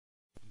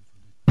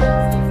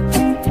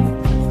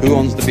Who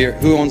owns the beer?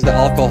 Who owns the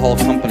alcohol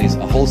companies?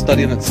 A whole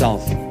study in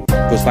itself.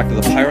 Goes back to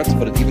the pirates,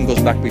 but it even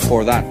goes back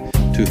before that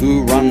to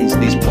who runs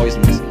these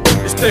poisons.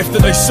 It's death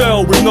that they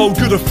sell with no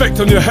good effect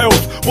on your health.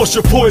 What's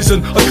your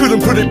poison? I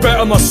couldn't put it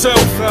better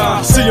myself.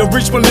 See, I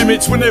reach my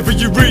limits whenever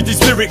you read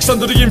these lyrics.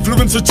 Under the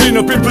influence of gin,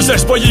 I've been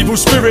possessed by evil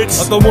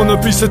spirits. I don't wanna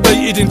be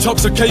sedated,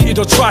 intoxicated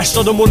or trashed.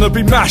 I don't wanna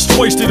be mashed,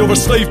 wasted or a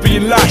slave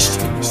being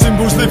lashed.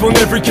 Symbols live on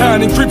every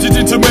can, encrypted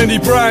into many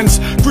brands.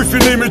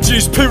 Griffin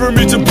images,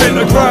 pyramids and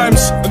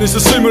pentagrams. And it's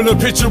a similar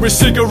picture with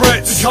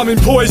cigarettes becoming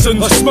poison,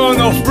 like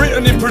Smirnoff,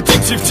 written in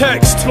predictive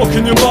text.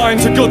 Locking your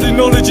mind to godly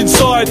knowledge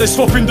inside. They're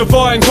swapping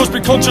divine,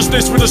 cosmic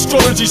consciousness with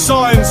astrology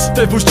signs.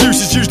 Devil's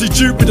juice is usually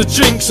duped with a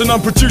jinx, and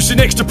I'm producing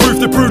extra proof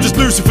that brewed as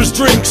Lucifer's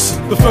drinks.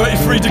 The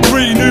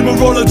 33-degree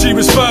numerology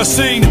was first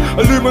seen.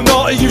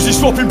 Illuminati usually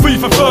swapping B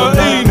for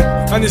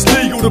 13. And it's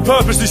legal to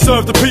purposely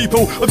serve the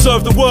people.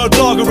 Observe the word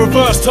lager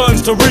reverse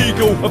turns to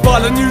regal. A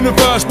violent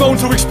universe known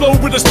to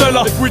explode with a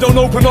stellar. If we don't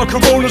open our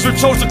coronas, we've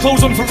chose to close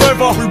them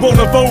forever. We won't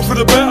evolve for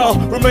the better,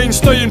 remain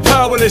staying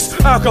powerless.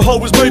 Alcohol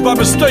was made by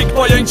mistake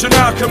by ancient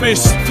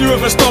alchemists. Few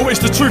of us notice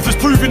the truth is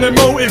proving their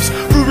motives.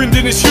 Ruined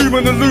in this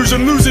human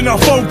illusion, losing our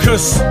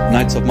focus.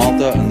 Knights of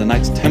Malta and the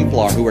Knights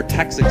Templar, who were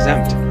tax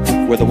exempt,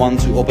 were the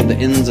ones who opened the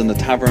inns and the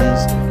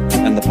taverns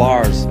and the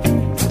bars.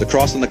 The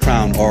cross and the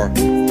crown, or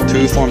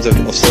two forms of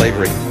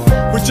slavery.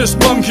 We're just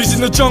monkeys in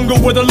the jungle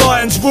where the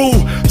lions rule.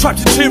 Trapped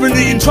in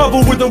tyranny, in trouble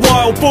with the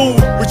wild bull.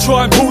 We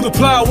try and pull the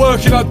plough,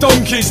 working our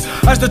donkeys.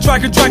 As the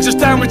dragon drags us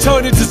down, we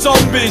turn into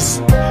zombies.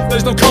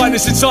 There's no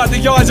kindness inside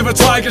the eyes of a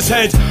tiger's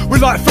head. We're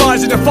like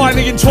flies in a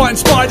finely entwined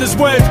spider's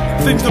web.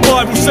 Things the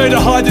Bible said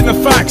are hiding the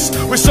facts.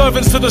 We're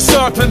servants to the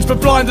serpents, but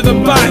blinder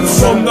than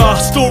bats. From the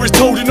stories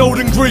told in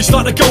olden Greece,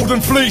 like the golden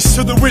fleece,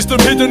 to the wisdom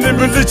hidden in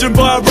religion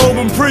by a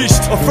Roman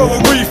priest. I throw a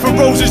wreath of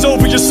roses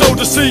over your soul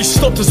deceased.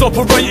 Stopped us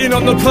operating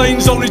on the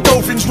plains only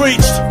dolphins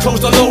reached.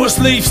 Closed our lotus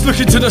leaves,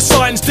 looking to the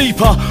signs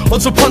deeper. On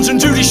some Punch and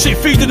Judy shit,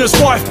 feeding us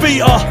wife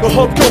beater. The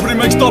hobgoblin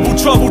makes double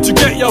trouble to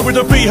get ya, with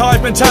a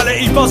beehive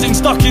mentality buzzing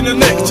stuck in the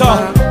nectar.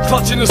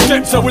 Clutching a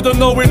scepter with a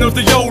knowing of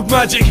the old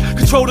magic.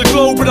 Control the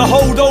globe with a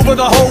hold over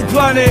the whole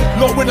planet.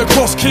 Not with the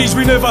cross keys,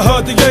 we never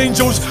heard the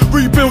angels.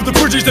 Rebuild the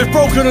bridges they've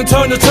broken and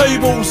turn the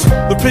tables.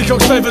 The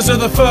peacock's feathers are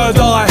the third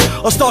eye.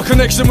 Our star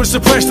connection was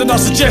suppressed and I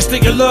suggest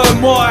that you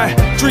learn why.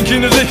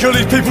 Drinking the liquor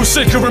leaves people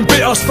sicker and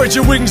bitter. Spread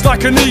your wings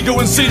like an eagle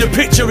and see the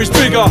picture is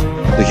bigger.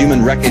 The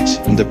human wreckage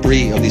and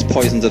debris of these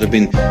poisons that have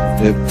been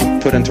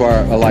put into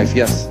our life,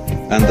 yes.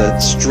 And the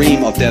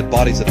stream of dead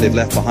bodies that they've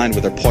left behind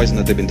with their poison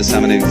that they've been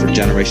disseminating for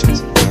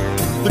generations.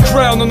 The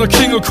crown on the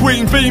king or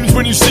queen beams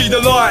when you see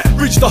the light.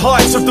 Reach the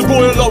heights of the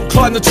royal oak,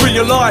 climb the tree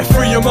of life.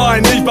 Free your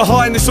mind, leave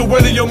behind this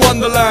Orwellian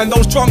wonderland.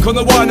 Those drunk on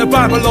the wine of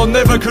Babylon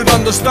never could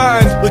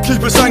understand. They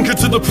keep us anchored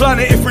to the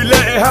planet if we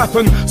let it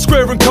happen.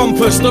 Square and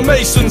compass, the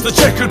masons, the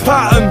checkered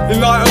pattern.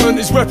 Enlightenment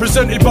is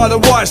represented by the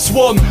white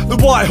swan. The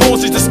white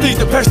horse is the steed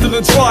the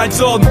pestilence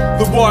rides on.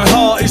 The white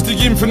heart is the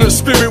infinite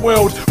spirit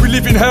world. We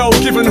live in hell,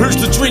 given who's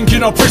to drink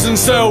in our prison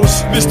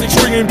cells. Mystics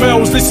ringing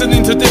bells,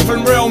 listening to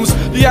different realms.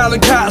 The owl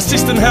and cat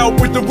assistant help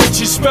with the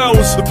witch's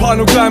spells. The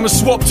pineal gland was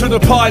swapped to the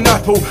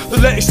pineapple. The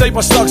lettuce ate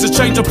by slugs, a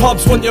change of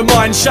pubs want your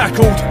mind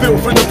shackled.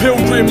 Built for the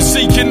pilgrims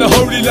seeking the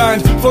holy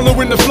land.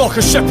 Following the flock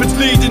of shepherds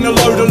leading a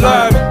load of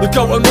lamb. The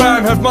goat and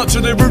ram have much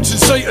of their roots in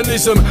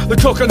Satanism. The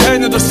cock and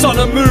hen are the sun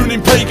and moon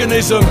in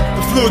paganism.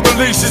 The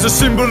fleur-de-lis is a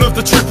symbol of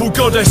the triple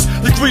goddess.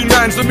 The green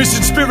man's the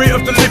missing spirit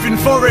of the living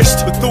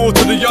forest. The door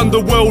to the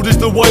underworld is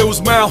the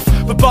whale's mouth.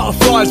 The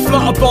butterflies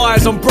flutter by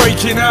as I'm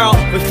breaking out.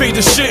 They feed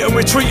us shit and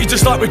we're treated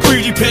just like we're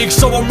greedy pigs.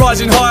 So I'm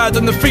rising higher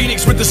than the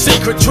phoenix with the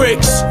secret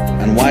tricks.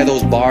 And why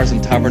those bars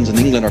and taverns in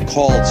England are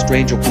called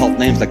strange occult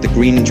names like the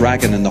Green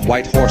Dragon and the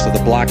White Horse or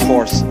the Black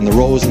Horse and the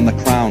Rose and the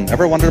Crown.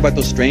 Ever wondered about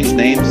those strange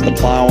names? The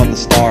Plough and the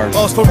Stars.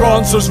 Ask for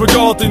answers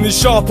regarding these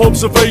sharp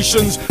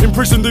observations.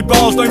 Imprisoned in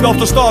bars named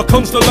after star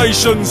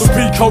constellations. The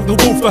peacock, the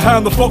wolf, the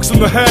hound, the fox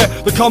and the hare.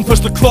 The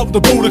compass, the clock,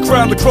 the bull, the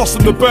crown, the cross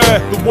and the bear.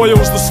 The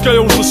whales, the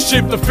scales, the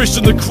ship, the fish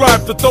and the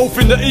crab. The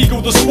dolphin, the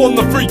eagle, the swan,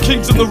 the three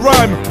kings and the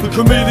ram. The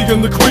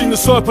chameleon, the queen, the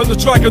serpent, the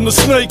dragon, the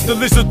snake. The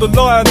lizard, the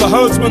lion, the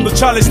herdsman, the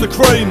chalice, the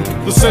crane.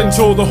 The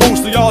centaur, the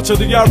horse, the archer,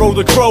 the arrow,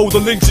 the crow. The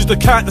lynx is the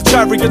cat, the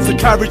chariots, the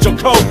carriage or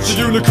coach. The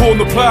unicorn,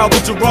 the plough, the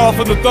giraffe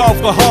and the dove.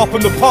 The harp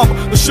and the pump,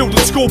 the shielded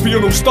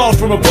scorpion all stars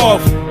from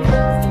above.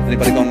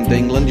 Anybody going to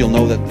England, you'll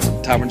know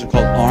that taverns are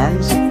called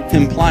arms,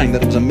 implying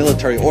that it was a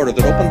military order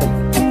that opened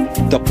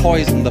them to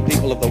poison the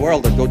people of the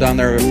world that go down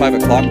there at 5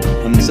 o'clock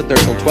and sit there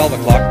till 12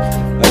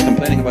 o'clock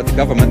complaining about the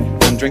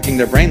government and drinking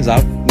their brains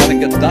out. Nothing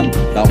gets done.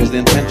 That was the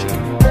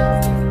intention.